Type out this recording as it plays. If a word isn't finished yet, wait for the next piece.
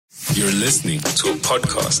You're listening to a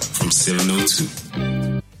podcast from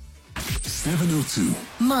 702. 702.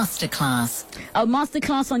 Masterclass. Our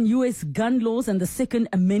masterclass on U.S. gun laws and the Second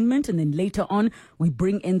Amendment. And then later on, we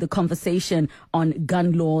bring in the conversation on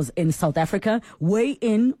gun laws in South Africa. Weigh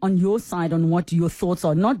in on your side on what your thoughts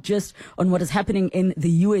are, not just on what is happening in the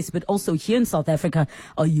U.S., but also here in South Africa.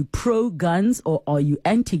 Are you pro-guns or are you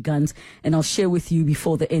anti-guns? And I'll share with you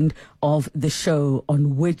before the end of the show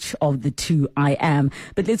on which of the two I am.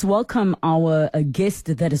 But let's welcome our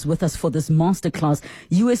guest that is with us for this masterclass,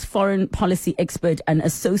 U.S. foreign policy expert and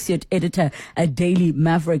associate editor at Daily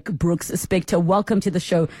Maverick, Brooks Spector. Welcome to the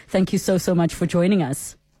show. Thank you so much for joining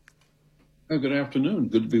us. Good afternoon.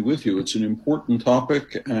 Good to be with you. It's an important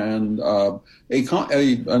topic and a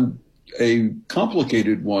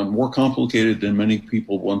complicated one, more complicated than many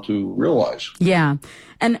people want to realize. Yeah.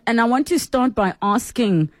 And I want to start by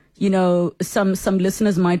asking, you know, some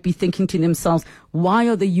listeners might be thinking to themselves, why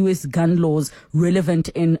are the U.S. gun laws relevant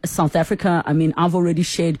in South Africa? I mean, I've already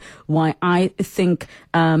shared why I think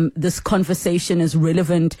this conversation is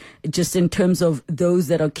relevant just in terms of those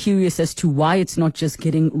that are curious as to why it's not just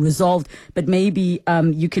getting resolved. But maybe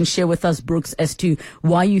you can share with us, Brooks, as to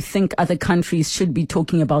why you think other countries should be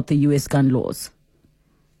talking about the U.S. gun laws.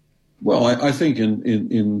 Well, I think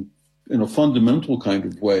in a fundamental kind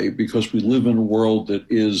of way, because we live in a world that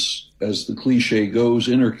is, as the cliche goes,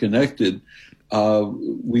 interconnected,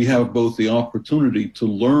 we have both the opportunity to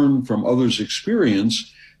learn from others'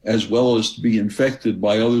 experience as well as to be infected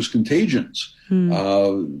by others' contagions.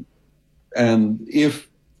 And if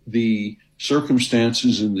the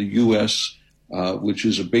circumstances in the U.S., which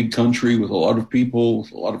is a big country with a lot of people,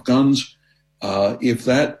 with a lot of guns, if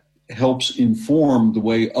that helps inform the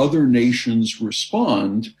way other nations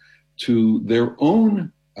respond to their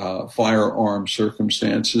own firearm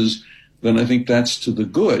circumstances, then I think that's to the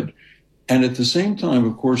good. And at the same time,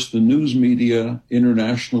 of course, the news media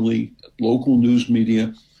internationally, local news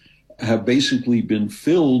media, have basically been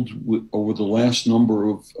filled with, over the last number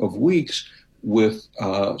of weeks with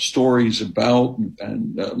stories about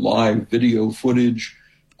and live video footage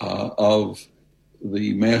of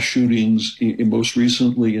the mass shootings, most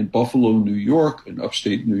recently in Buffalo, New York, in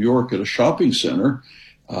upstate New York, at a shopping center,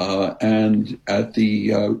 and at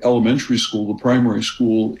the elementary school, the primary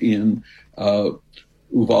school in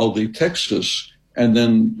Uvalde, Texas. And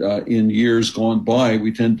then in years gone by,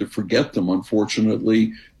 we tend to forget them,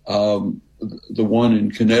 unfortunately. The one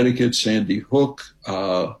in Connecticut, Sandy Hook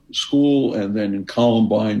School, and then in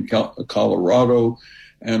Columbine, Colorado,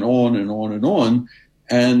 and on and on and on.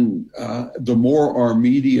 And the more our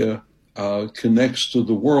media connects to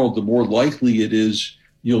the world, the more likely it is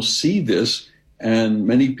you'll see this. And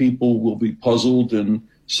many people will be puzzled, and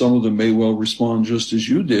some of them may well respond just as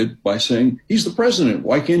you did by saying, he's the president.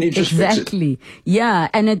 Why can't he just fix it? Exactly. Yeah.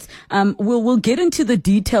 And it's, we'll get into the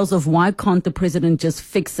details of why can't the president just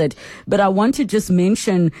fix it. But I want to just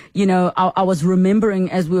mention, you know, I was remembering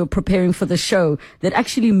as we were preparing for the show that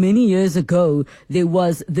actually many years ago, there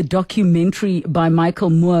was the documentary by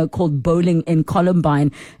Michael Moore called Bowling in Columbine.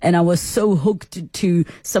 And I was so hooked to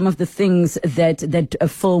some of the things that a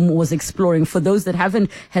film was exploring. For those that haven't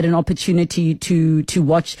had an opportunity to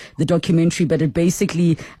watch the documentary, but it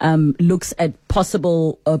basically looks at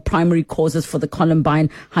possible primary causes for the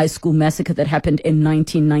Columbine High School massacre that happened in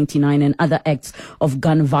 1999 and other acts of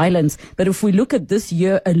gun violence. But if we look at this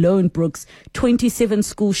year alone, Brooks, 27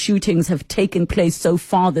 school shootings have taken place so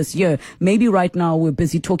far this year. Maybe right now we're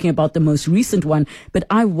busy talking about the most recent one, but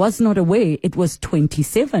I was not aware it was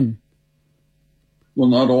 27. Well,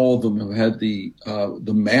 not all of them have had the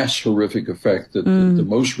mass horrific effect that the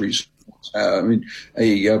most recent. I mean,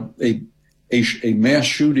 a mass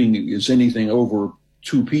shooting is anything over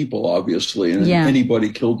two people, obviously, and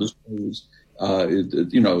anybody killed is,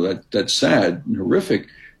 you know, that's sad and horrific,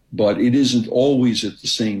 but it isn't always at the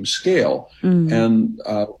same scale. And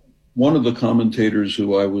one of the commentators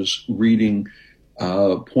who I was reading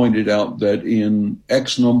pointed out that in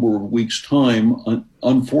X number of weeks' time,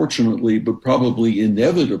 unfortunately, but probably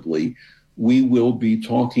inevitably, we will be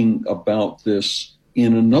talking about this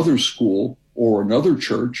in another school or another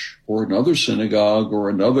church or another synagogue or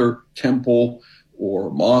another temple or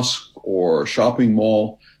mosque or shopping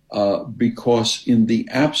mall, because in the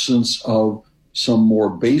absence of some more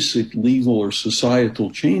basic legal or societal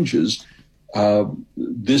changes,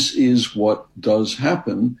 this is what does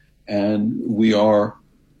happen, and we are,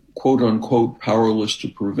 quote unquote, powerless to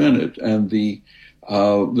prevent it. And the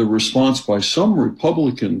response by some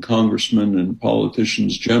Republican congressmen and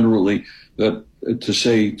politicians generally that to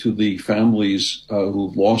say to the families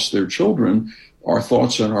who've lost their children, our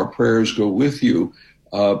thoughts and our prayers go with you.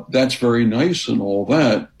 That's very nice and all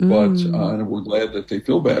that, but and we're glad that they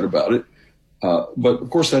feel bad about it. But of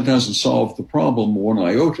course, that doesn't solve the problem one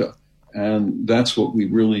iota. And that's what we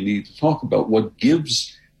really need to talk about. What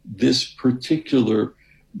gives this particular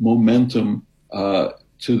momentum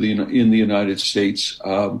in the United States?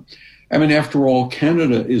 I mean, after all,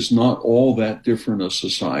 Canada is not all that different a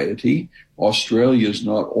society. Australia is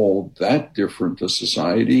not all that different a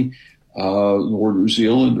society, nor New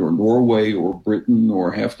Zealand or Norway or Britain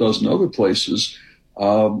or half dozen other places.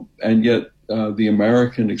 And yet the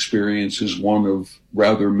American experience is one of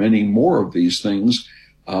rather many more of these things.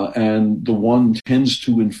 And the one tends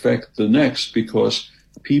to infect the next because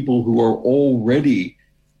people who are already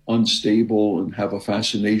unstable and have a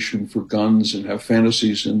fascination for guns and have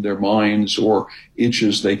fantasies in their minds or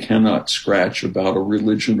itches they cannot scratch about a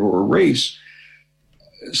religion or a race,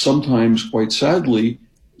 sometimes, quite sadly,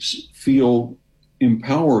 feel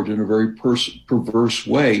empowered in a very perverse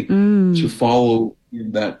way to follow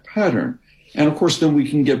in that pattern. And of course, then we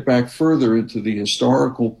can get back further into the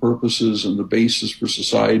historical purposes and the basis for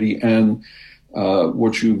society and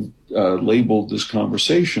what you've labeled this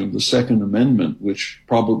conversation, the Second Amendment, which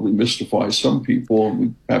probably mystifies some people. And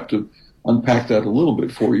we have to unpack that a little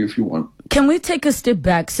bit for you if you want. Can we take a step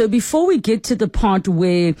back? So before we get to the part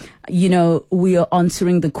where, we are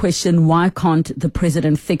answering the question, why can't the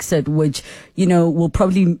president fix it? Which, will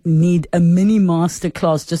probably need a mini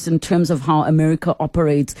masterclass just in terms of how America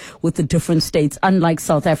operates with the different states, unlike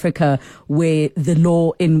South Africa, where the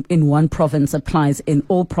law in one province applies in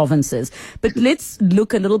all provinces. But let's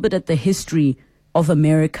look a little bit at the history of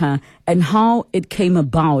America and how it came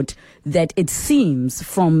about that it seems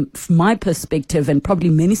from my perspective and probably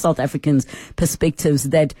many South Africans' perspectives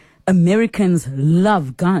that Americans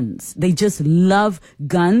love guns. They just love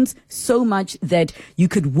guns so much that you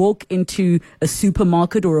could walk into a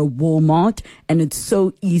supermarket or a Walmart and it's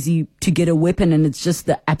so easy to get a weapon and it's just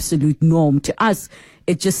the absolute norm. To us,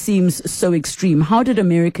 it just seems so extreme. How did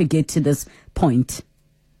America get to this point?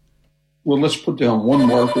 Well, let's put down one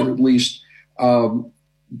marker at least.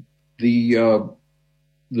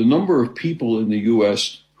 The number of people in the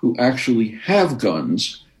U.S. who actually have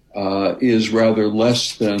guns is rather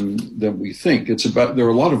less than we think. There are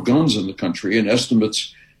a lot of guns in the country, and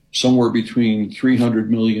estimates somewhere between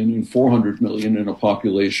 300 million and 400 million in a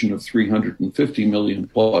population of 350 million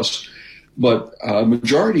plus. But a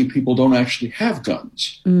majority of people don't actually have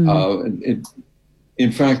guns. In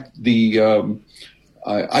fact,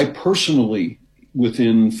 I personally,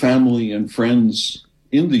 within family and friends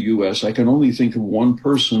in the U.S., I can only think of one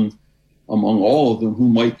person among all of them who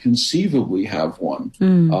might conceivably have one.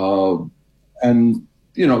 And,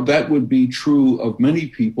 that would be true of many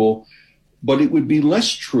people, but it would be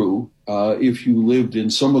less true if you lived in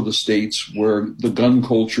some of the states where the gun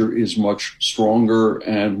culture is much stronger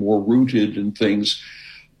and more rooted in things.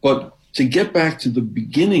 But to get back to the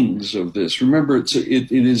beginnings of this, remember,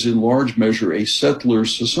 it is in large measure a settler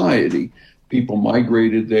society. People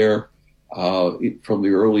migrated there from the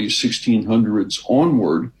early 1600s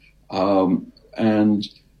onward, and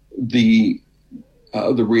the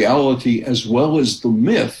reality as well as the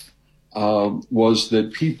myth was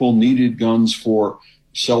that people needed guns for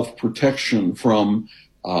self-protection from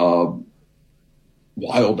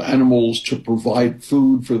wild animals, to provide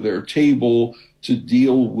food for their table, to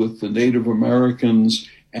deal with the Native Americans,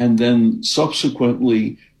 and then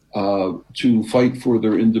subsequently to fight for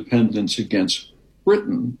their independence against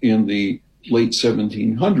Britain in the late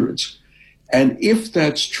 1700s. And if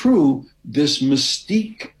that's true, this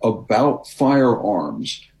mystique about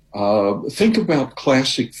firearms, think about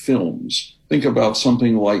classic films. Think about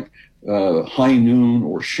something like High Noon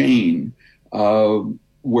or Shane,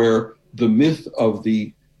 where the myth of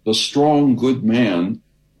the strong, good man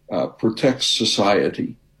protects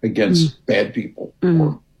society against bad people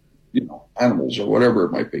or animals or whatever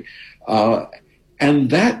it might be. And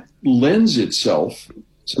that lends itself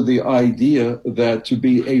to the idea that to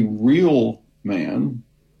be a real man,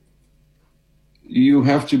 you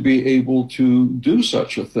have to be able to do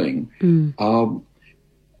such a thing.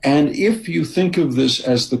 And if you think of this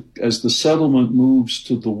as the settlement moves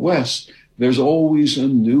to the west, there's always a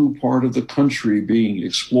new part of the country being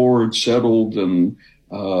explored, settled, and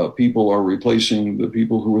people are replacing the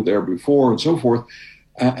people who were there before and so forth.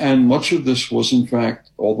 And much of this was, in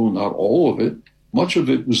fact, although not all of it, much of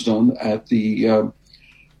it was done at the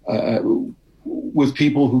with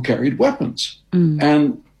people who carried weapons.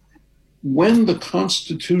 And when the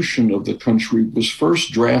Constitution of the country was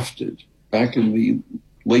first drafted back in the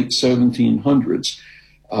late 1700s,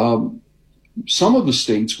 some of the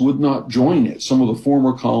states would not join it. Some of the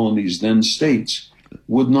former colonies, then states,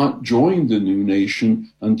 would not join the new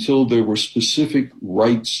nation until there were specific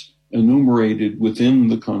rights enumerated within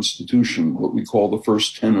the Constitution, what we call the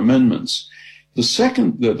first 10 amendments.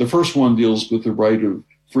 The first one deals with the right of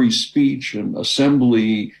free speech and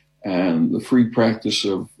assembly and the free practice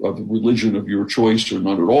of the religion of your choice or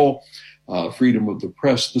none at all, freedom of the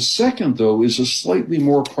press. The second, though, is a slightly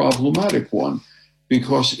more problematic one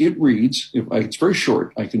because it reads, it's very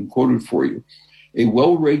short, I can quote it for you, a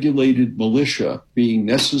well-regulated militia being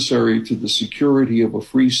necessary to the security of a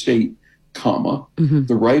free state, comma,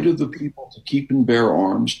 the right of the people to keep and bear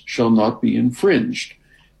arms shall not be infringed.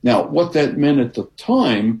 Now, what that meant at the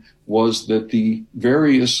time was that the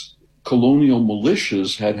various colonial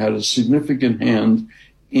militias had a significant hand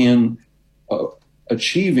in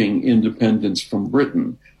achieving independence from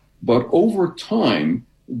Britain. But over time,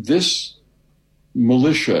 this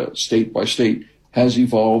militia, state by state, has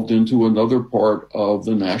evolved into another part of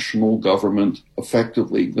the national government,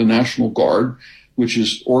 effectively, the National Guard, which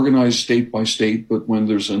is organized state by state, but when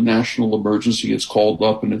there's a national emergency, it's called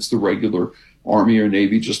up and it's the regular Army or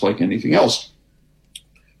Navy, just like anything else.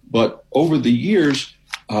 But over the years,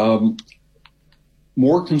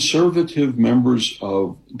 more conservative members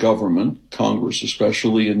of government, Congress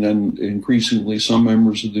especially, and then increasingly some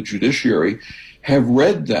members of the judiciary, have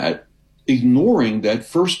read that, ignoring that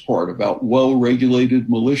first part about well-regulated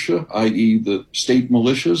militia, i.e. the state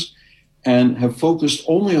militias, and have focused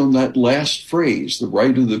only on that last phrase, the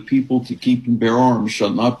right of the people to keep and bear arms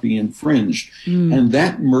shall not be infringed. And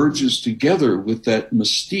that merges together with that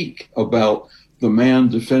mystique about the man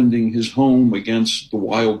defending his home against the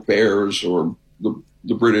wild bears or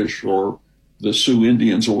the British or the Sioux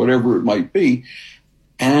Indians or whatever it might be,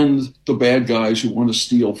 and the bad guys who want to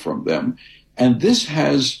steal from them. And this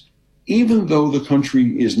has, even though the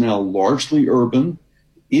country is now largely urban,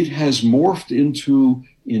 it has morphed into,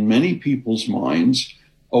 in many people's minds,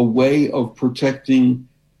 a way of protecting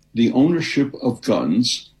the ownership of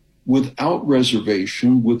guns without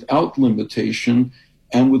reservation, without limitation,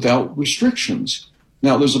 and without restrictions.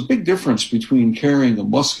 Now, there's a big difference between carrying a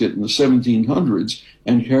musket in the 1700s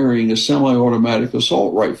and carrying a semi-automatic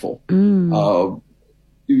assault rifle.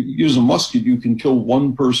 You use a musket, you can kill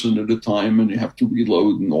one person at a time and you have to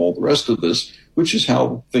reload and all the rest of this, which is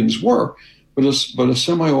how things were. But a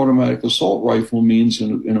semi-automatic assault rifle means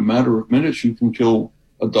in a matter of minutes you can kill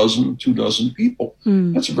a dozen, 24 people.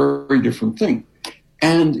 That's a very, very different thing.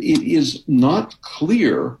 And it is not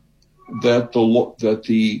clear that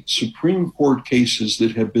the Supreme Court cases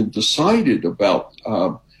that have been decided about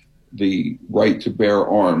the right to bear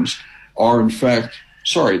arms are in fact.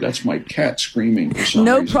 Sorry, that's my cat screaming for some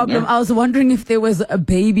reason. No problem. There. I was wondering if there was a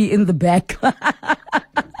baby in the back. There's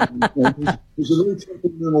a very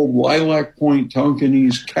temperamental lilac point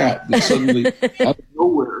Tonkinese cat that suddenly, out of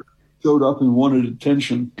nowhere, showed up and wanted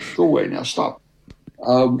attention. Go away now, stop.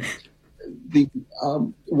 What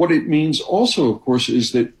it means also, of course,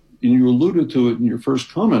 is that, and you alluded to it in your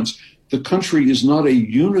first comments, the country is not a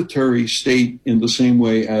unitary state in the same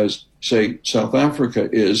way as, say, South Africa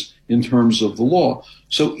is in terms of the law.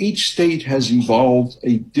 So each state has evolved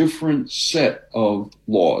a different set of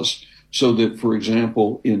laws. So that, for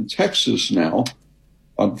example, in Texas now,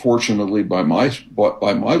 unfortunately by my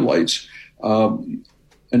lights, an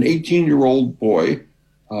 18-year-old boy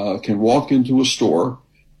can walk into a store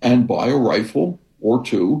and buy a rifle or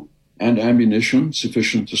two and ammunition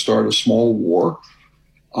sufficient to start a small war,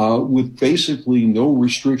 with basically no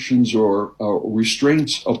restrictions or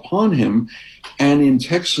restraints upon him. And in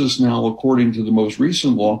Texas now, according to the most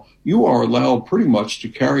recent law, you are allowed pretty much to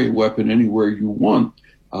carry a weapon anywhere you want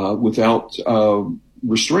without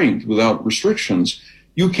restraint, without restrictions.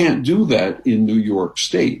 You can't do that in New York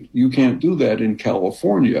State. You can't do that in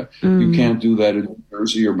California. You can't do that in New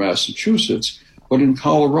Jersey or Massachusetts. But in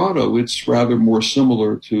Colorado, it's rather more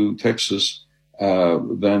similar to Texas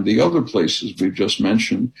than the other places we've just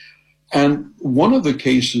mentioned. And one of the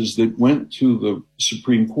cases that went to the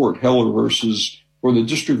Supreme Court, the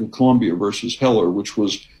District of Columbia versus Heller, which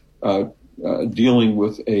was dealing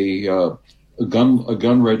with a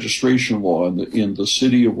gun registration law in the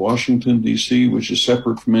city of Washington, D.C., which is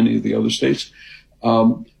separate from any of the other states,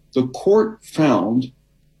 the court found,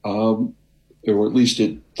 or at least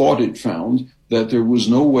it thought it found, that there was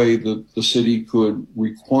no way that the city could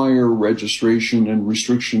require registration and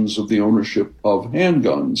restrictions of the ownership of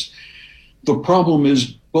handguns. The problem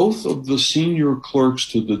is both of the senior clerks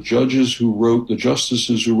to the justices who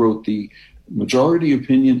wrote the majority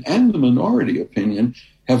opinion and the minority opinion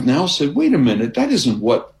have now said, wait a minute, that isn't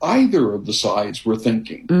what either of the sides were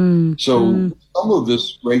thinking. Some of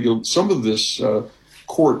this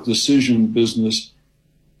court decision business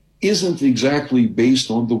isn't exactly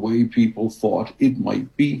based on the way people thought it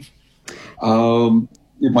might be.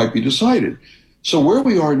 It might be decided. So where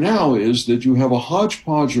we are now is that you have a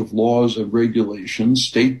hodgepodge of laws and regulations,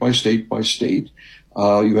 state by state by state.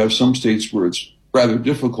 You have some states where it's rather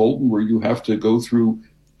difficult and where you have to go through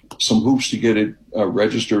some hoops to get it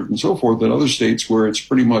registered and so forth, and other states where it's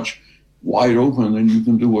pretty much wide open and you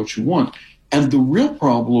can do what you want. And the real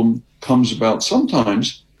problem comes about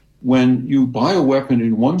sometimes when you buy a weapon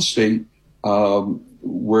in one state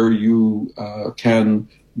where you can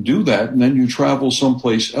do that, and then you travel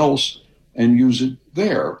someplace else and use it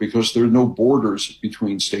there because there are no borders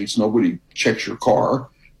between states. Nobody checks your car.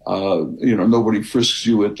 Nobody frisks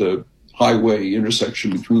you at the highway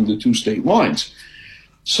intersection between the two state lines.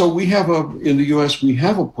 So in the U.S., we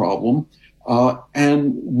have a problem.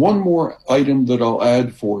 And one more item that I'll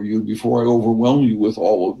add for you before I overwhelm you with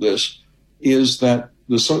all of this is that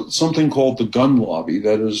there's something called the gun lobby.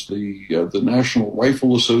 That is the National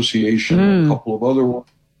Rifle Association, a couple of other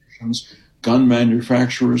organizations, gun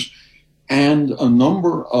manufacturers, and a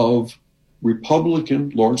number of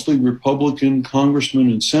largely Republican congressmen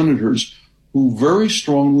and senators who very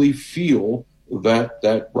strongly feel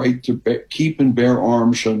that right to keep and bear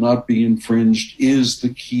arms shall not be infringed is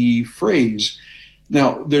the key phrase.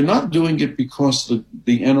 Now, they're not doing it because the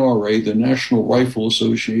NRA, the National Rifle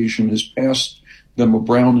Association, has passed them a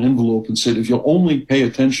brown envelope and said, if you'll only pay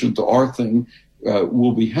attention to our thing,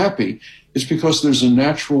 we'll be happy. It's because there's a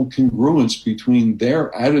natural congruence between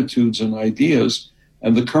their attitudes and ideas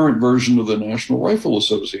and the current version of the National Rifle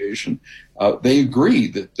Association. They agree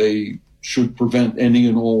that they should prevent any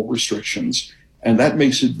and all restrictions. And that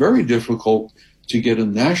makes it very difficult to get a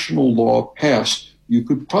national law passed. You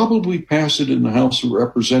could probably pass it in the House of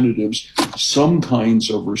Representatives, some kinds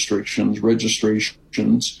of restrictions,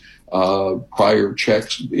 registrations, prior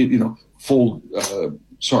checks, full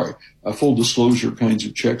disclosure kinds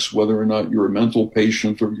of checks, whether or not you're a mental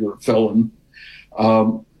patient or you're a felon,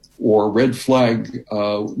 or red flag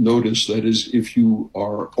notice, that is, if you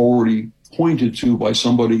are already pointed to by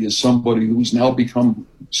somebody as somebody who's now become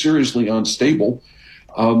seriously unstable.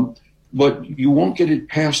 But you won't get it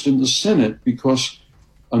passed in the Senate because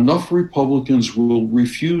enough Republicans will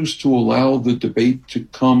refuse to allow the debate to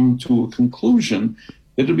come to a conclusion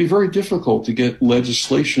that it'll be very difficult to get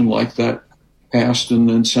legislation like that passed and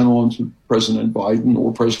then sent on to President Biden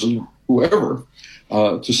or President whoever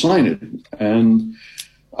to sign it. And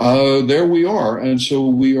there we are. And so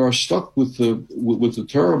we are stuck with the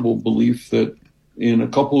terrible belief that in a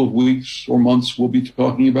couple of weeks or months, we'll be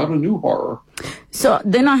talking about a new horror. So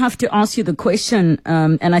then I have to ask you the question,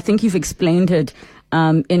 and I think you've explained it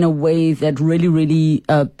in a way that really, really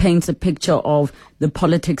paints a picture of the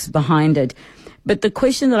politics behind it. But the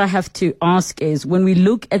question that I have to ask is, when we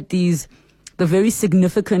look at the very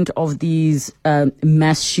significant of these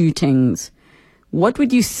mass shootings, what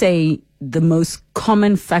would you say the most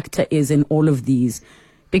common factor is in all of these?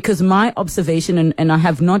 Because my observation, and I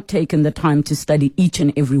have not taken the time to study each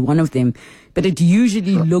and every one of them, but it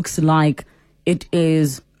usually looks like it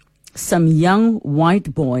is some young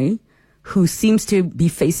white boy who seems to be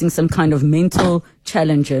facing some kind of mental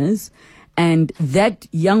challenges, and that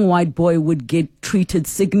young white boy would get treated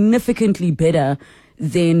significantly better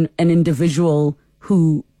than an individual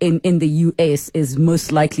who in the US is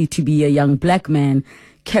most likely to be a young black man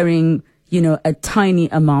carrying, a tiny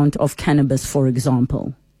amount of cannabis, for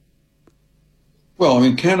example.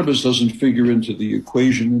 Well, cannabis doesn't figure into the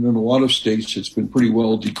equation, and in a lot of states it's been pretty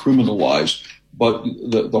well decriminalized. But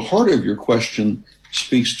the heart of your question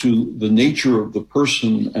speaks to the nature of the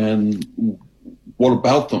person and what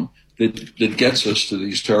about them that gets us to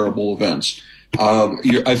these terrible events.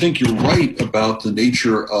 I think you're right about the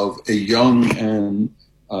nature of a young and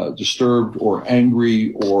disturbed or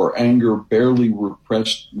angry or anger barely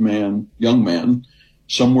repressed young man,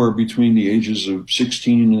 somewhere between the ages of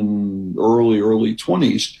 16 and early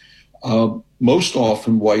 20s, most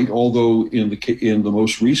often white, although in the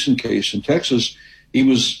most recent case in Texas, he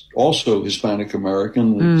was also Hispanic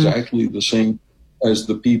American, exactly the same as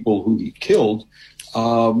the people who he killed.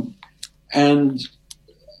 And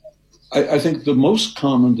I think the most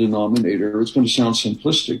common denominator, it's going to sound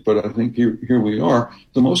simplistic, but I think here we are,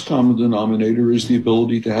 the most common denominator is the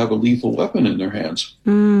ability to have a lethal weapon in their hands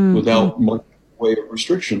without much way of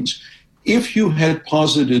restrictions. If you had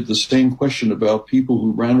posited the same question about people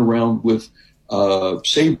who ran around with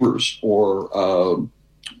sabers or,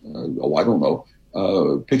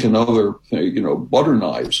 pick another thing, butter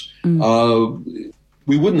knives,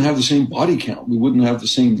 we wouldn't have the same body count. We wouldn't have the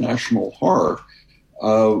same national horror.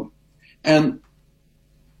 And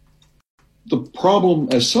the problem,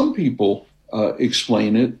 as some people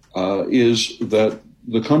explain it is that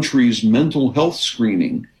the country's mental health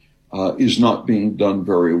screening is not being done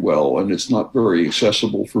very well, and it's not very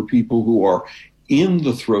accessible for people who are in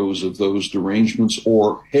the throes of those derangements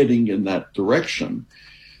or heading in that direction.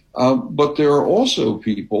 But there are also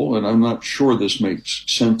people, and I'm not sure this makes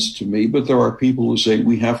sense to me, but there are people who say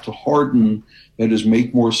we have to harden, that is,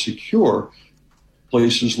 make more secure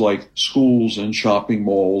places like schools and shopping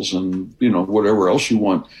malls and, whatever else you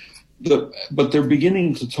want. But they're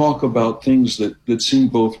beginning to talk about things that seem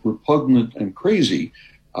both repugnant and crazy.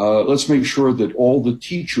 Let's make sure that all the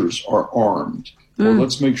teachers are armed. Or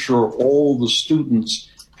let's make sure all the students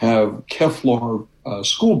have Kevlar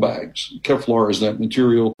school bags. Kevlar is that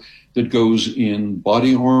material that goes in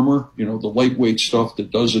body armor, the lightweight stuff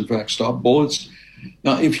that does, in fact, stop bullets.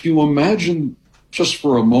 Now, if you imagine just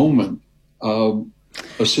for a moment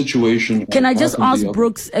a situation. Can I just ask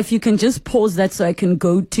Brooks if you can just pause that so I can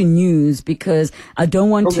go to news, because I don't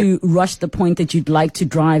want to rush the point that you'd like to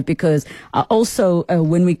drive, because I also,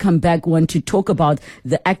 when we come back, want to talk about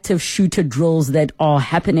the active shooter drills that are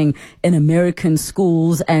happening in American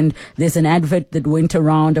schools. And there's an advert that went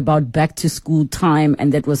around about back to school time,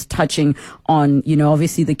 and that was touching on,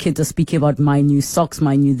 obviously the kids are speaking about my new socks,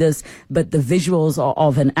 my new this, but the visuals are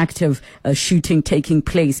of an active shooting taking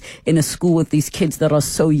place in a school with these kids that are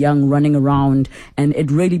so young running around, and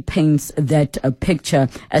it really paints that picture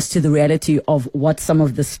as to the reality of what some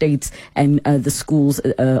of the states and the schools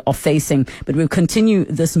are facing. But we'll continue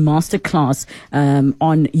this masterclass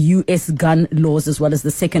on U.S. gun laws as well as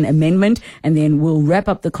the Second Amendment, and then we'll wrap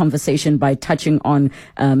up the conversation by touching on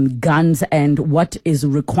guns and what is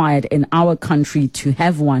required in our country to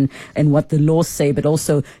have one and what the laws say. But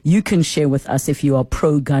also you can share with us if you are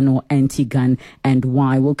pro-gun or anti-gun and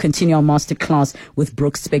why. We'll continue our masterclass with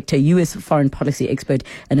Brooks Spector, U.S. foreign policy expert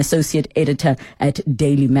and associate editor at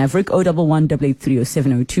Daily Maverick.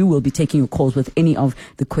 011-883-0702. We'll be taking your calls with any of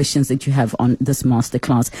the questions that you have on this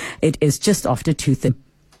masterclass. It is just after 2:30.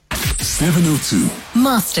 702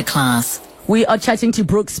 Masterclass. We are chatting to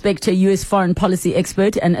Brooks Spector, U.S. foreign policy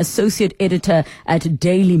expert and associate editor at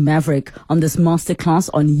Daily Maverick, on this masterclass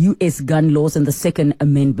on U.S. gun laws and the Second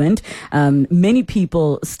Amendment. Many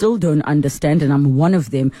people still don't understand, and I'm one of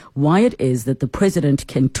them, why it is that the president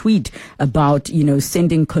can tweet about,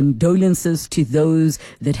 sending condolences to those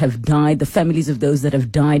that have died, the families of those that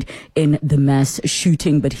have died in the mass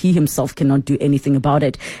shooting, but he himself cannot do anything about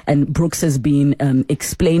it. And Brooks has been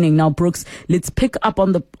explaining. Now, Brooks, let's pick up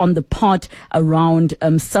on the part around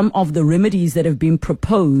some of the remedies that have been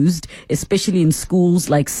proposed, especially in schools,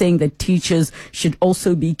 like saying that teachers should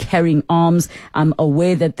also be carrying arms. I'm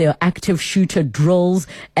aware that there are active shooter drills,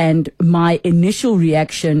 and my initial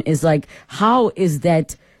reaction is like, how is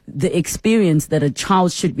that the experience that a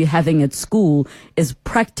child should be having at school is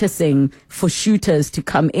practicing for shooters to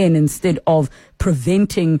come in instead of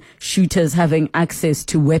preventing shooters having access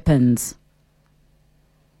to weapons?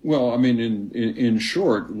 Well, I mean, in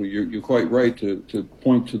short, you're quite right to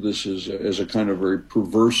point to this as a kind of very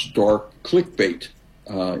perverse, dark clickbait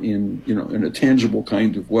in a tangible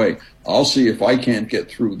kind of way. I'll see if I can't get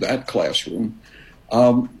through that classroom.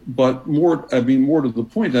 But more to the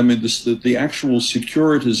point, the actual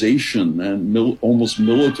securitization and almost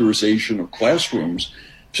militarization of classrooms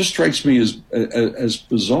just strikes me as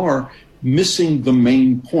bizarre, missing the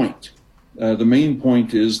main point. The main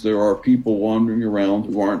point is there are people wandering around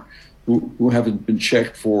who haven't been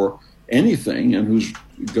checked for anything and whose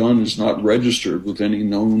gun is not registered with any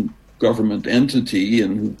known government entity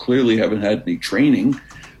and who clearly haven't had any training,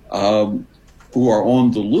 who are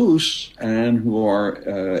on the loose and who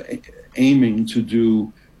are aiming to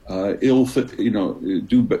do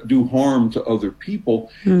do harm to other people.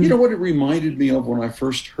 You know what it reminded me of when I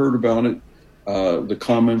first heard about it? The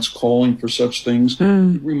comments calling for such things.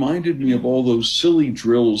 It reminded me of all those silly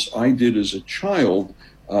drills I did as a child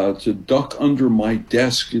to duck under my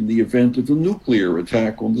desk in the event of a nuclear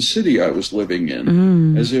attack on the city I was living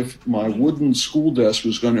in, as if my wooden school desk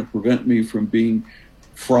was going to prevent me from being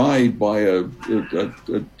fried by a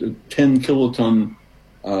 10-kiloton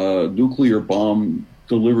nuclear bomb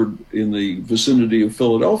delivered in the vicinity of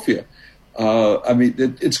Philadelphia.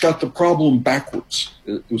 It's got the problem backwards,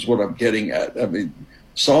 is what I'm getting at.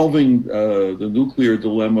 Solving the nuclear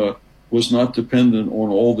dilemma was not dependent on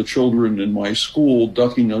all the children in my school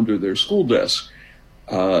ducking under their school desks.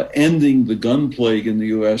 Ending the gun plague in the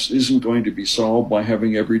U.S. isn't going to be solved by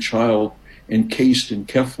having every child encased in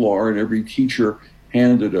Kevlar and every teacher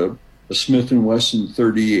handed a Smith & Wesson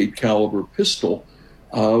 .38 caliber pistol,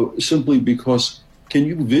 simply because. Can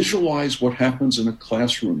you visualize what happens in a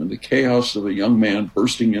classroom in the chaos of a young man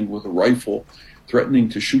bursting in with a rifle, threatening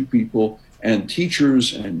to shoot people, and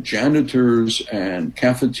teachers and janitors and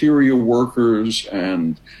cafeteria workers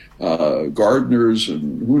and gardeners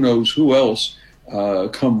and who knows who else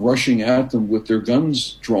come rushing at them with their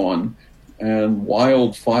guns drawn, and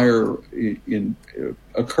wildfire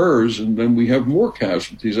occurs, and then we have more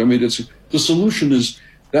casualties. I mean, the solution is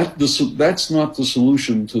that's not the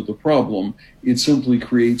solution to the problem. It simply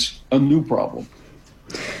creates a new problem.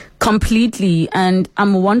 Completely. And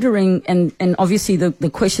I'm wondering, and obviously the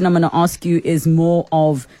question I'm going to ask you is more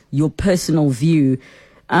of your personal view.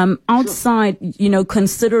 Outside,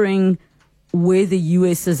 considering where the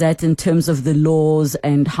U.S. is at in terms of the laws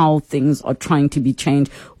and how things are trying to be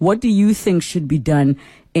changed, what do you think should be done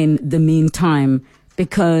in the meantime?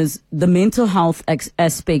 Because the mental health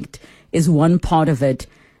aspect is one part of it.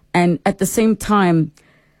 And at the same time,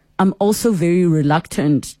 I'm also very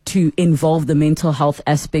reluctant to involve the mental health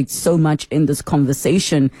aspect so much in this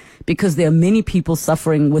conversation, because there are many people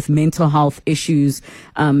suffering with mental health issues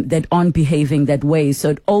that aren't behaving that way. So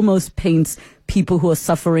it almost paints people who are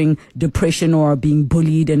suffering depression or are being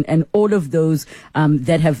bullied and all of those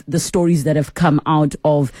that have the stories that have come out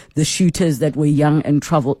of the shooters that were young and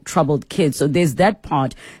troubled kids. So there's that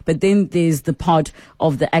part, but then there's the part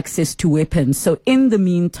of the access to weapons. So in the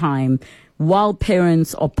meantime, while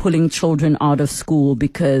parents are pulling children out of school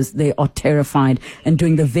because they are terrified and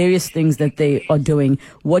doing the various things that they are doing,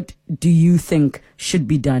 what do you think should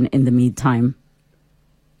be done in the meantime?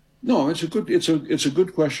 No, it's a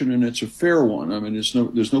good question, and it's a fair one. I mean,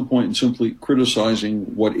 there's no point in simply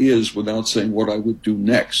criticizing what is without saying what I would do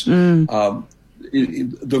next. The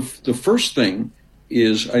first thing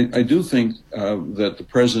is I do think that the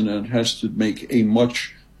president has to make a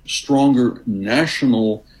much stronger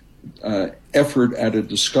national effort at a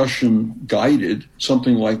discussion guided,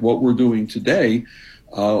 something like what we're doing today,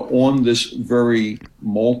 on this very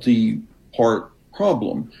multi-part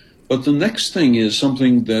problem. But the next thing is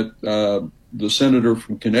something that the senator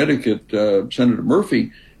from Connecticut, Senator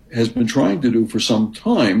Murphy, has been trying to do for some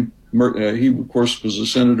time. He, of course, was a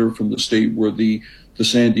senator from the state where the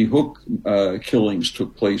Sandy Hook killings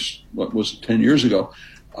took place, 10 years ago.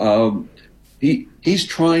 He's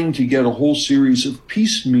trying to get a whole series of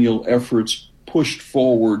piecemeal efforts pushed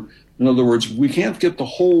forward. In other words, we can't get the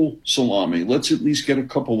whole salami. Let's at least get a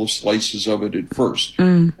couple of slices of it at first.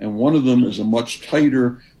 And one of them is a much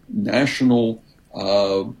tighter national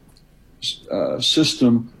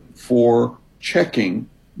system for checking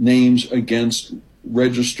names against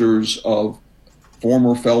registers of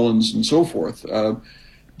former felons and so forth.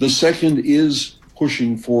 The second is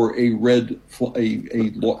pushing for a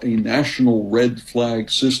national red flag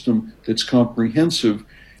system that's comprehensive,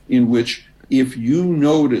 in which if you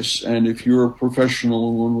notice, and if you're a professional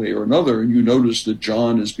in one way or another, and you notice that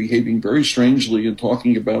John is behaving very strangely and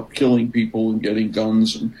talking about killing people and getting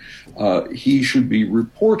guns, and he should be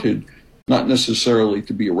reported, not necessarily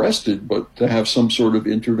to be arrested, but to have some sort of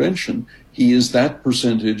intervention. He is that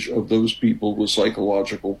percentage of those people with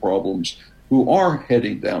psychological problems who are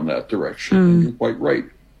heading down that direction. And you're quite right.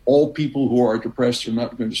 All people who are depressed are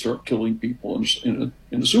not going to start killing people in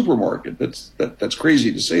a supermarket. That's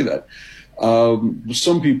crazy to say that.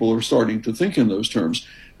 Some people are starting to think in those terms.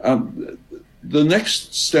 The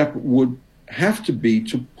next step would have to be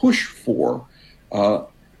to push for a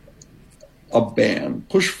ban,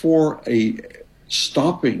 push for a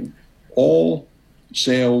stopping all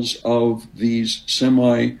sales of these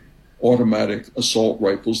semi-automatic assault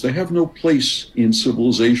rifles. They have no place in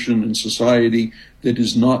civilization and society that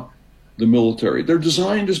is not the military. They're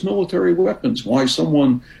designed as military weapons. Why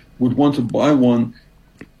someone would want to buy one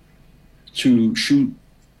to shoot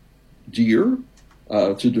deer,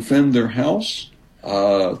 to defend their house,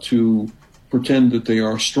 to pretend that they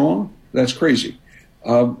are strong, that's crazy.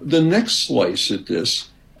 The next slice at this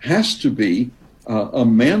has to be a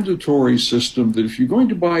mandatory system that if you're going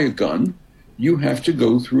to buy a gun, you have to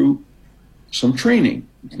go through some training.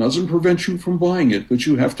 It doesn't prevent you from buying it, but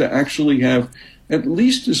you have to actually have at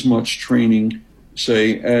least as much training,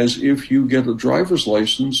 say, as if you get a driver's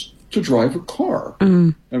license to drive a car. I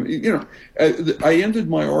mean, I ended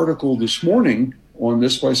my article this morning on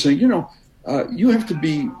this by saying, you have to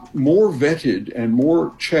be more vetted and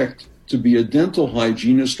more checked to be a dental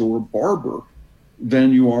hygienist or a barber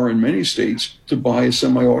than you are in many states to buy a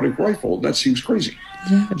semi-automatic rifle. That seems crazy.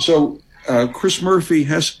 Yeah. So Chris Murphy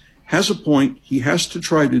has a point. He has to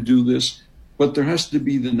try to do this, but there has to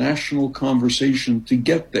be the national conversation to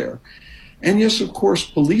get there. And yes, of course,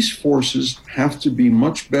 police forces have to be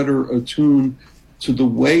much better attuned to the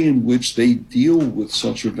way in which they deal with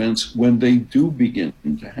such events when they do begin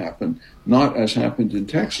to happen, not as happened in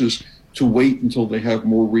Texas, to wait until they have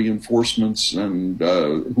more reinforcements, and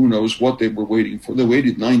who knows what they were waiting for. They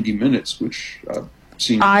waited 90 minutes, which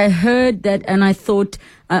seemed... I heard that, and I thought,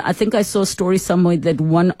 I think I saw a story somewhere that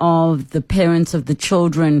one of the parents of the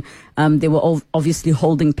children, they were all obviously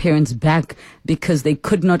holding parents back because they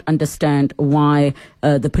could not understand why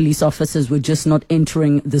the police officers were just not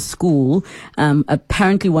entering the school.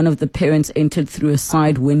 Apparently one of the parents entered through a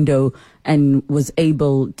side window and was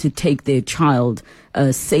able to take their child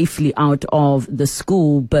safely out of the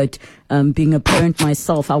school. But being a parent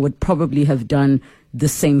myself, I would probably have done the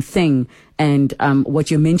same thing. And what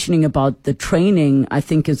you're mentioning about the training, I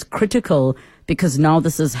think, is critical, because now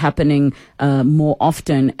this is happening more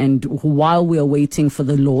often. And while we are waiting for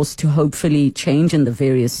the laws to hopefully change in the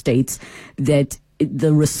various states, that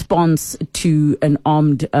the response to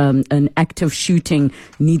an active shooting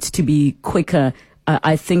needs to be quicker.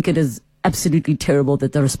 I think it is absolutely terrible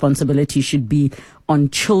that the responsibility should be on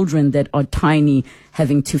children that are tiny,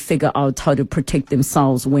 having to figure out how to protect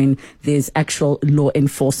themselves when there's actual law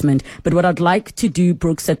enforcement. But what I'd like to do,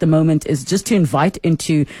 Brooks, at the moment is just to invite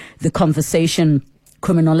into the conversation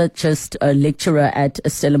criminologist, lecturer at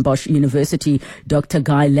Stellenbosch University, Dr.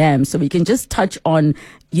 Guy Lamb, so we can just touch on,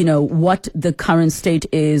 what the current state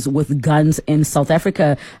is with guns in South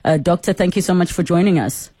Africa. Doctor, thank you so much for joining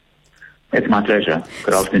us. It's my pleasure.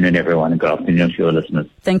 Good afternoon, everyone, and good afternoon to your listeners.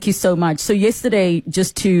 Thank you so much. So yesterday,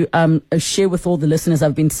 just to share with all the listeners,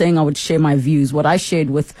 I've been saying I would share my views, what I shared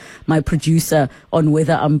with my producer on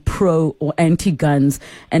whether I'm pro or anti-guns.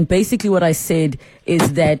 And basically what I said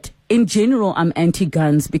is that in general, I'm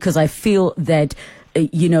anti-guns because I feel that,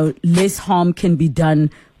 less harm can be done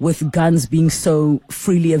with guns being so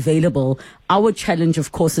freely available. Our challenge,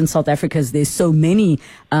 of course, in South Africa is there's so many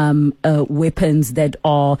weapons that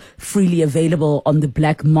are freely available on the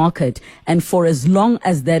black market. And for as long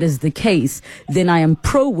as that is the case, then I am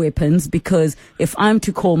pro-weapons, because if I'm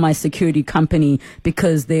to call my security company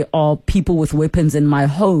because there are people with weapons in my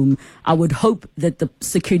home, I would hope that the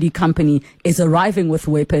security company is arriving with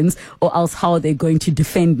weapons, or else how are they going to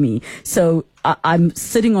defend me? So I'm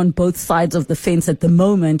sitting on both sides of the fence at the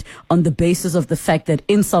moment on the basis of the fact that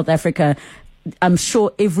in South Africa, I'm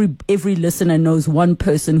sure every listener knows one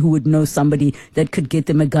person who would know somebody that could get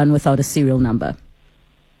them a gun without a serial number.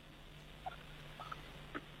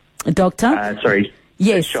 Doctor? Sorry.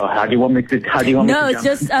 Yes. Sure. How do you want me to? No,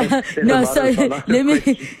 just no. So let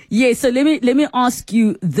me. Yeah. So let me ask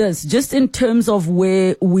you this, just in terms of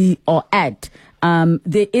where we are at.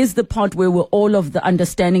 There is the part where we're all of the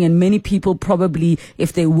understanding, and many people probably,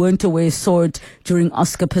 if they weren't aware, saw it during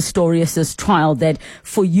Oscar Pistorius's trial, that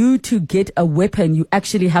for you to get a weapon, you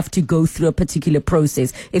actually have to go through a particular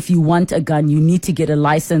process. If you want a gun, you need to get a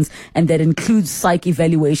license, and that includes psych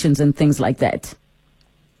evaluations and things like that.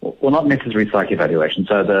 Well, not necessarily psych evaluation.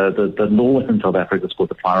 So the law within South Africa is called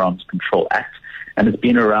the Firearms Control Act. And it's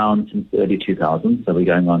been around since the early 2000s, so we're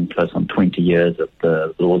going on close on 20 years that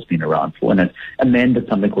the law's been around for. And it amended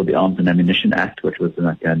something called the Arms and Ammunition Act, which was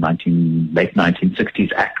like a late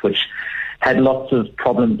 1960s act, which had lots of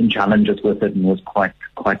problems and challenges with it, and was quite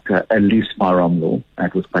a loose firearm law.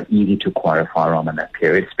 It was quite easy to acquire a firearm in that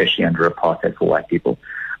period, especially under apartheid for white people.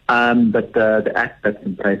 But the act that's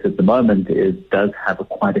in place at the moment does have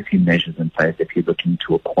quite a few measures in place if you're looking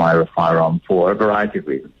to acquire a firearm for a variety of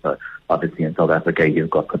reasons. So obviously in South Africa, you've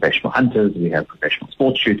got professional hunters, we have professional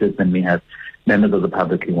sports shooters, and we have members of the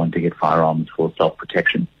public who want to get firearms for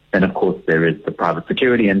self-protection. Then, of course, there is the private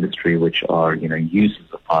security industry, which are,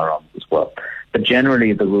 users of firearms as well. But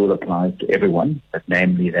generally, the rule applies to everyone, but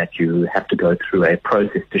namely that you have to go through a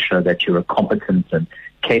process to show that you're a competent and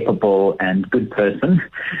capable and good person.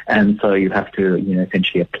 And so you have to,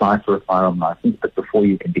 essentially apply for a firearm license. But before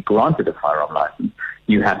you can be granted a firearm license,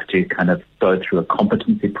 you have to kind of go through a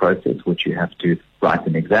competency process, which you have to write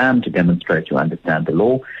an exam to demonstrate you understand the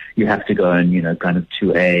law. You have to go and, kind of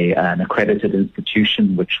to an accredited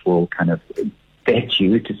institution, which will kind of vet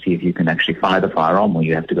you to see if you can actually fire the firearm, or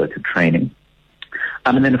you have to go through training.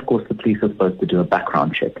 And then, of course, the police are supposed to do a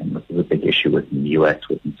background check, and this is a big issue within the U.S.,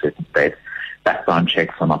 within certain states. Background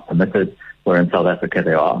checks are not permitted, where in South Africa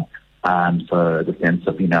they are. So the sense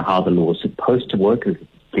of, how the law is supposed to work is the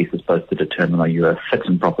police are supposed to determine are you a fit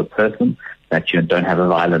and proper person, that you don't have a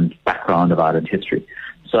violent background, a violent history.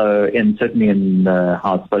 So certainly in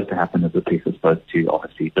how it's supposed to happen is the police are supposed to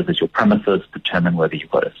obviously visit your premises, determine whether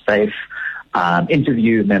you've got a safe,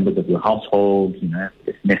 interview members of your household,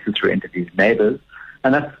 if necessary, interview neighbors.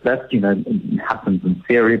 And that's happens in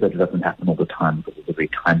theory, but it doesn't happen all the time because it's a very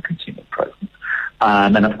time-consuming process.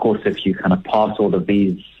 And of course, if you kind of pass all of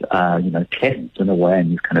these, tests in a way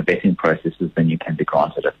and these kind of vetting processes, then you can be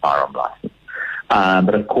granted a firearm license.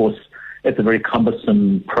 But of course, it's a very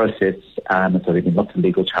cumbersome process, and so there's been lots of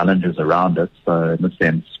legal challenges around it. So in a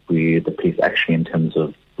sense, the police actually, in terms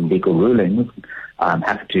of legal rulings,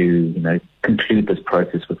 have to, conclude this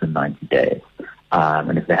process within 90 days.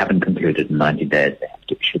 And if they haven't concluded in 90 days, they have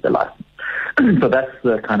to issue the license. So that's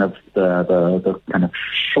the kind of the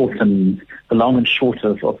long and short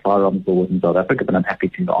of firearms laws in South Africa. But I'm happy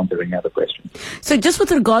to answer any other questions. So just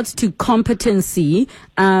with regards to competency,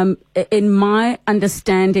 in my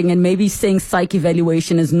understanding, and maybe saying psych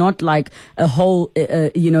evaluation is not like a whole,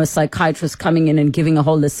 a psychiatrist coming in and giving a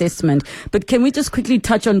whole assessment. But can we just quickly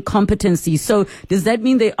touch on competency? So does that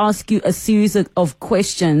mean they ask you a series of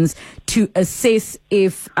questions to assess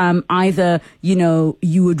if either,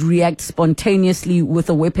 you would react spontaneously with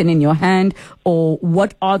a weapon in your hand, or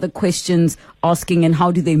what are the questions asking and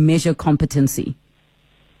how do they measure competency?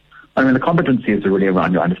 I mean, the competency is really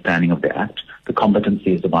around your understanding of the act. The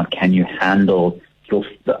competency is about, can you handle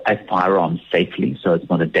a firearm safely, so it's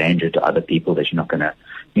not a danger to other people, that you're not going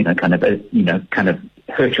to, kind of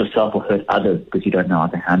hurt yourself or hurt others because you don't know how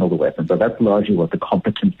to handle the weapon. So that's largely what the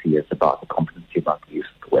competency is about, the competency about the use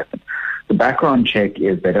of the weapon. The background check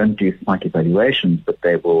is they don't do psych evaluations, but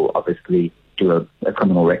they will obviously do a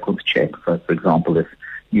criminal records check. So, for example, if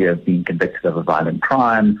you have been convicted of a violent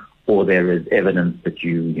crime, or there is evidence that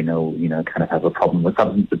you kind of have a problem with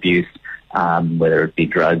substance abuse, whether it be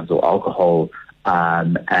drugs or alcohol,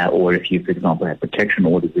 or if you, for example, have protection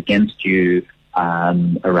orders against you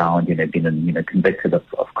around, being convicted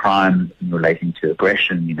of crimes relating to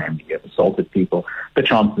aggression, you have assaulted people, the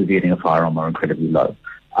chances of getting a firearm are incredibly low.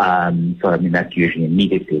 That's usually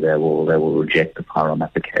immediately they will reject the firearm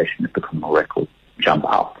application if the criminal records jump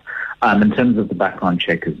out. In terms of the background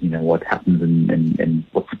check, is what happens and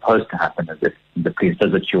what's supposed to happen is if the police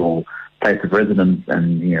visit your place of residence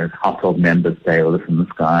and household members say, "Oh, listen,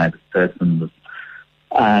 this guy, this person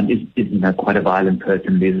is quite a violent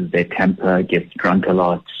person, loses their temper, gets drunk a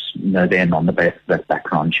lot," then on the basis of that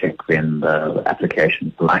background check, then the application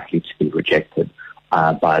is likely to be rejected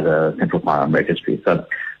by the Central Firearm Registry. So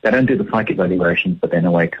they don't do the psych evaluations, but they in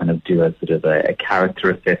a way kind of do a sort of a character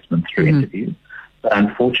assessment through interviews. But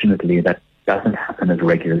unfortunately, that doesn't happen as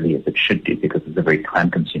regularly as it should do because it's a very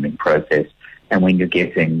time-consuming process. And when you're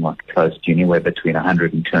getting close to anywhere between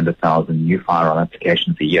 100 and 200,000 new firearm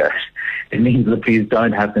applications a year, it means the police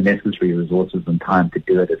don't have the necessary resources and time to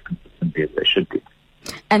do it as consistently as they should do.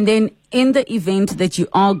 And then in the event that you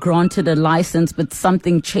are granted a license, but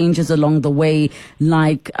something changes along the way,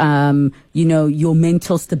 like, your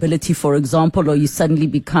mental stability, for example, or you suddenly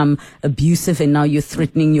become abusive and now you're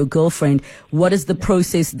threatening your girlfriend, what is the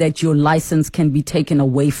process that your license can be taken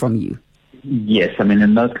away from you? Yes, I mean,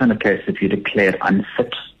 in those kind of cases, if you're declared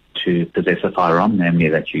unfit to possess a firearm, namely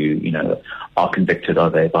that you are convicted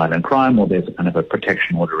of a violent crime, or there's a kind of a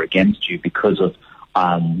protection order against you because of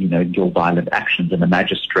your violent actions, and the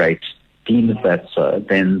magistrate deems that so,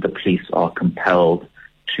 then the police are compelled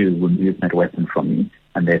to remove that weapon from you,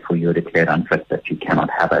 and therefore you're declared unfit, that you cannot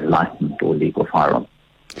have a licensed or legal firearm.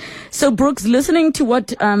 So, Brooks, listening to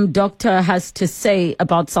what Doctor has to say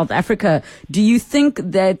about South Africa, do you think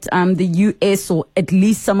that the U.S. or at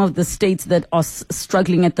least some of the states that are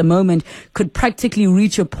struggling at the moment could practically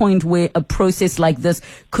reach a point where a process like this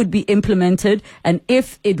could be implemented? And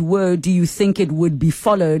if it were, do you think it would be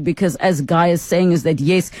followed? Because as Guy is saying, is that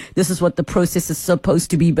yes, this is what the process is supposed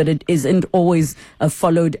to be, but it isn't always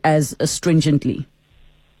followed as stringently.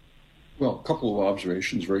 Well, a couple of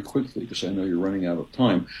observations very quickly, because I know you're running out of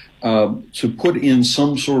time. To put in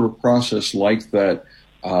some sort of process like that,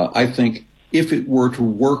 I think if it were to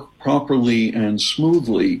work properly and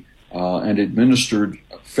smoothly and administered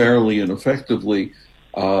fairly and effectively,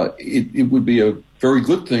 it would be a very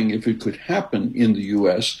good thing if it could happen in the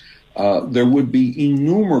U.S. There would be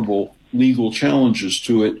innumerable legal challenges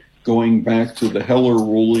to it, going back to the Heller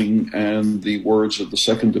ruling and the words of the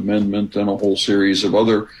Second Amendment and a whole series of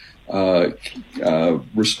other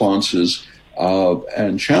responses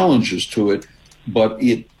and challenges to it, but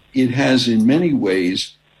it has in many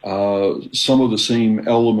ways some of the same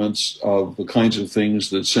elements of the kinds of things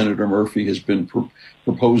that Senator Murphy has been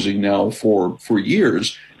proposing now for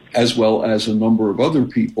years, as well as a number of other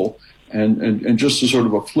people. And just as sort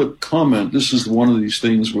of a flip comment, this is one of these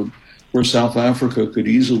things where South Africa could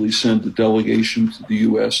easily send a delegation to the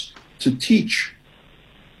U.S. to teach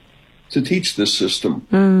this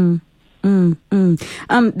system.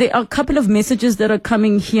 There are a couple of messages that are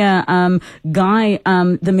coming here. Guy,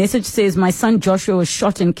 the message says, my son Joshua was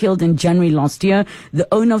shot and killed in January last year. The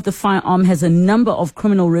owner of the firearm has a number of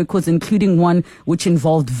criminal records, including one which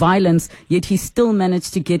involved violence, yet he still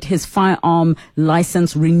managed to get his firearm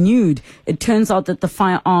license renewed. It turns out that the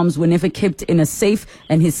firearms were never kept in a safe,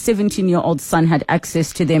 and his 17-year-old son had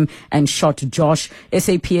access to them and shot Josh.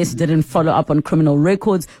 SAPS didn't follow up on criminal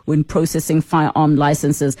records when processing firearm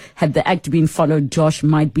licenses. Had the act been followed, Josh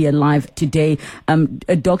might be alive today.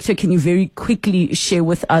 Doctor, can you very quickly share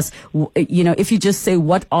with us, if you just say,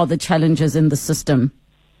 what are the challenges in the system?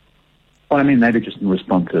 Well, maybe just in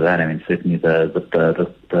response to that, certainly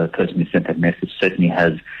the person who sent that message certainly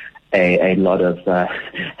has a lot of,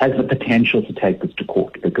 has the potential to take this to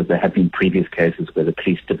court, because there have been previous cases where the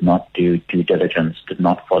police did not do due diligence, did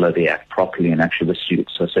not follow the act properly, and actually were sued.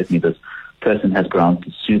 So certainly this person has grounds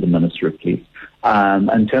to sue the Minister of Police.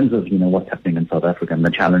 In terms of, what's happening in South Africa, and the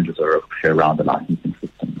challenges are around the licensing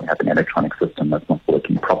system. We have an electronic system that's not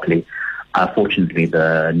working properly. Fortunately,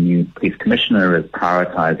 the new police commissioner is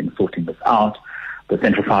prioritizing sorting this out. The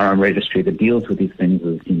Central Firearm Registry that deals with these things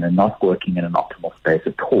is, not working in an optimal space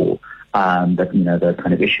at all. But, the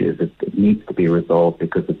kind of issues, it needs to be resolved,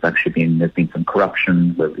 because there's been some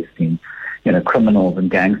corruption where we've seen, criminals and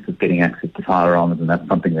gangsters getting access to firearms, and that's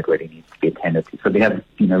something that really needs to be attended to. So we have,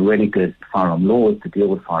 really good firearm laws to deal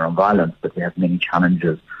with firearm violence, but we have many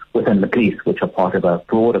challenges within the police, which are part of a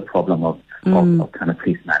broader problem of kind of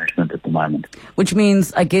police management at the moment. Which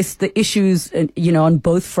means, I guess, the issues, on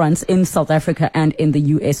both fronts in South Africa and in the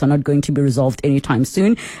US are not going to be resolved anytime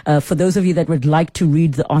soon. For those of you that would like to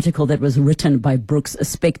read the article that was written by Brooks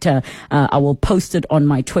Spector, I will post it on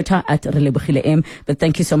my Twitter at Relebogile M. But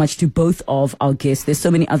thank you so much to both of our guests. There's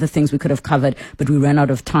so many other things we could have covered, but we ran out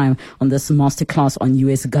of time on this masterclass on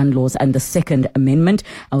US gun laws and the Second Amendment.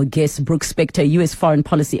 Our guest, Brooks Spector, US foreign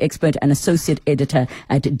policy expert and associate editor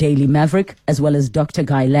at Daily Maverick, as well as Dr.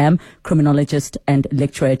 Guy Lamb, criminologist and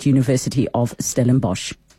lecturer at University of Stellenbosch.